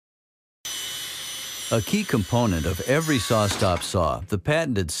A key component of every SawStop saw, the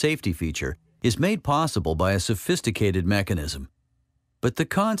patented safety feature, is made possible by a sophisticated mechanism. But the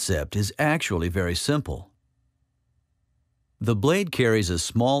concept is actually very simple. The blade carries a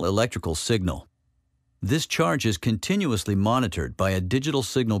small electrical signal. This charge is continuously monitored by a digital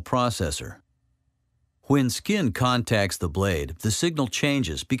signal processor. When skin contacts the blade, the signal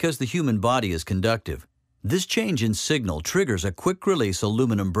changes because the human body is conductive. This change in signal triggers a quick-release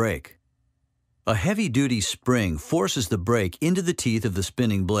aluminum brake. A heavy-duty spring forces the brake into the teeth of the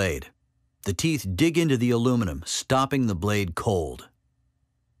spinning blade. The teeth dig into the aluminum, stopping the blade cold.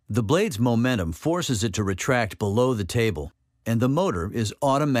 The blade's momentum forces it to retract below the table, and the motor is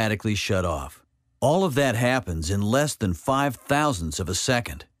automatically shut off. All of that happens in less than 5/1000ths of a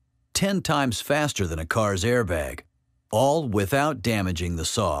second, 10 times faster than a car's airbag, all without damaging the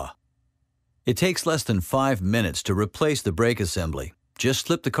saw. It takes less than 5 minutes to replace the brake assembly. Just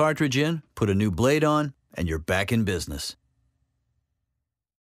slip the cartridge in, put a new blade on, and you're back in business.